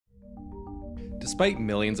Despite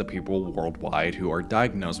millions of people worldwide who are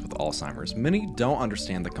diagnosed with Alzheimer's, many don't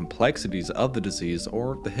understand the complexities of the disease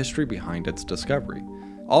or the history behind its discovery.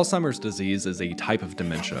 Alzheimer's disease is a type of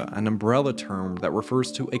dementia, an umbrella term that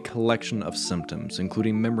refers to a collection of symptoms,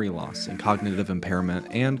 including memory loss and cognitive impairment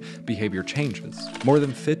and behavior changes. More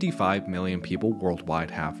than 55 million people worldwide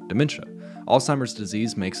have dementia. Alzheimer's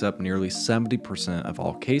disease makes up nearly 70% of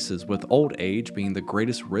all cases, with old age being the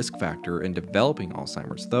greatest risk factor in developing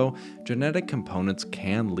Alzheimer's, though genetic components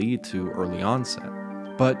can lead to early onset.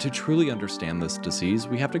 But to truly understand this disease,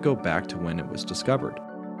 we have to go back to when it was discovered.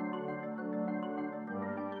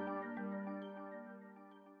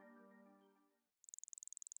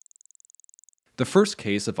 The first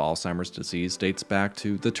case of Alzheimer's disease dates back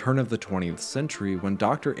to the turn of the 20th century when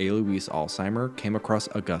Dr. Alois Alzheimer came across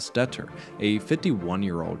August Detter, a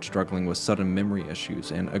 51-year-old struggling with sudden memory issues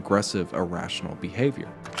and aggressive, irrational behavior.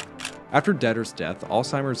 After Detter's death,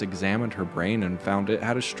 Alzheimer's examined her brain and found it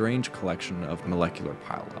had a strange collection of molecular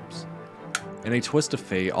pileups. In a twist of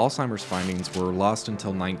fate, Alzheimer's findings were lost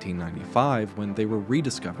until 1995 when they were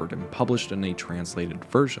rediscovered and published in a translated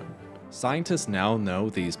version. Scientists now know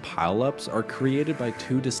these pileups are created by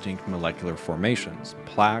two distinct molecular formations,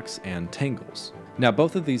 plaques and tangles. Now,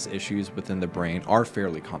 both of these issues within the brain are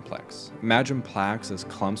fairly complex. Imagine plaques as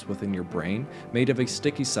clumps within your brain made of a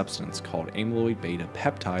sticky substance called amyloid beta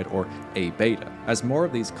peptide, or A-beta. As more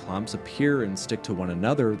of these clumps appear and stick to one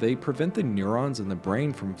another, they prevent the neurons in the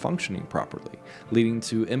brain from functioning properly, leading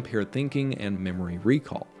to impaired thinking and memory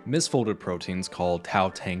recall. Misfolded proteins called tau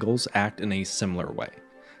tangles act in a similar way.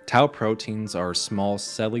 Tau proteins are small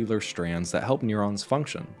cellular strands that help neurons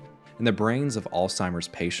function. In the brains of Alzheimer's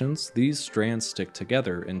patients, these strands stick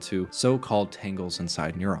together into so-called tangles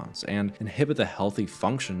inside neurons and inhibit the healthy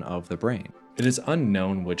function of the brain. It is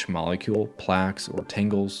unknown which molecule, plaques, or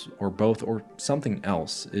tangles, or both, or something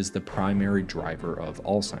else, is the primary driver of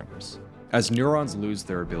Alzheimer's. As neurons lose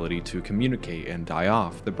their ability to communicate and die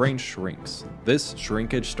off, the brain shrinks. This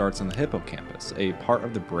shrinkage starts in the hippocampus, a part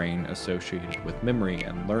of the brain associated with memory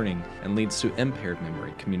and learning, and leads to impaired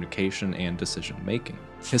memory, communication, and decision-making.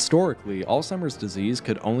 Historically, Alzheimer's disease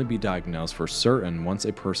could only be diagnosed for certain once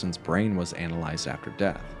a person's brain was analyzed after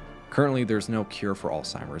death. Currently, there's no cure for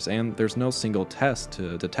Alzheimer's, and there's no single test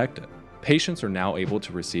to detect it. Patients are now able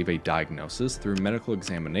to receive a diagnosis through medical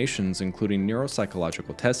examinations, including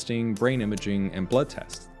neuropsychological testing, brain imaging, and blood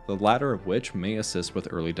tests, the latter of which may assist with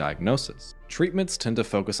early diagnosis. Treatments tend to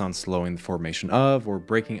focus on slowing the formation of or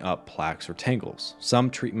breaking up plaques or tangles.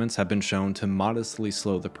 Some treatments have been shown to modestly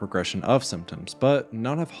slow the progression of symptoms, but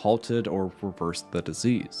none have halted or reversed the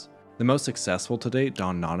disease. The most successful to date,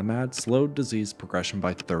 donanemab, slowed disease progression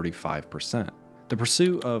by 35%. The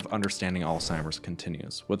pursuit of understanding Alzheimer's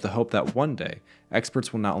continues, with the hope that one day,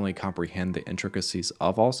 experts will not only comprehend the intricacies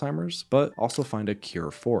of Alzheimer's, but also find a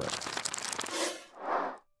cure for it.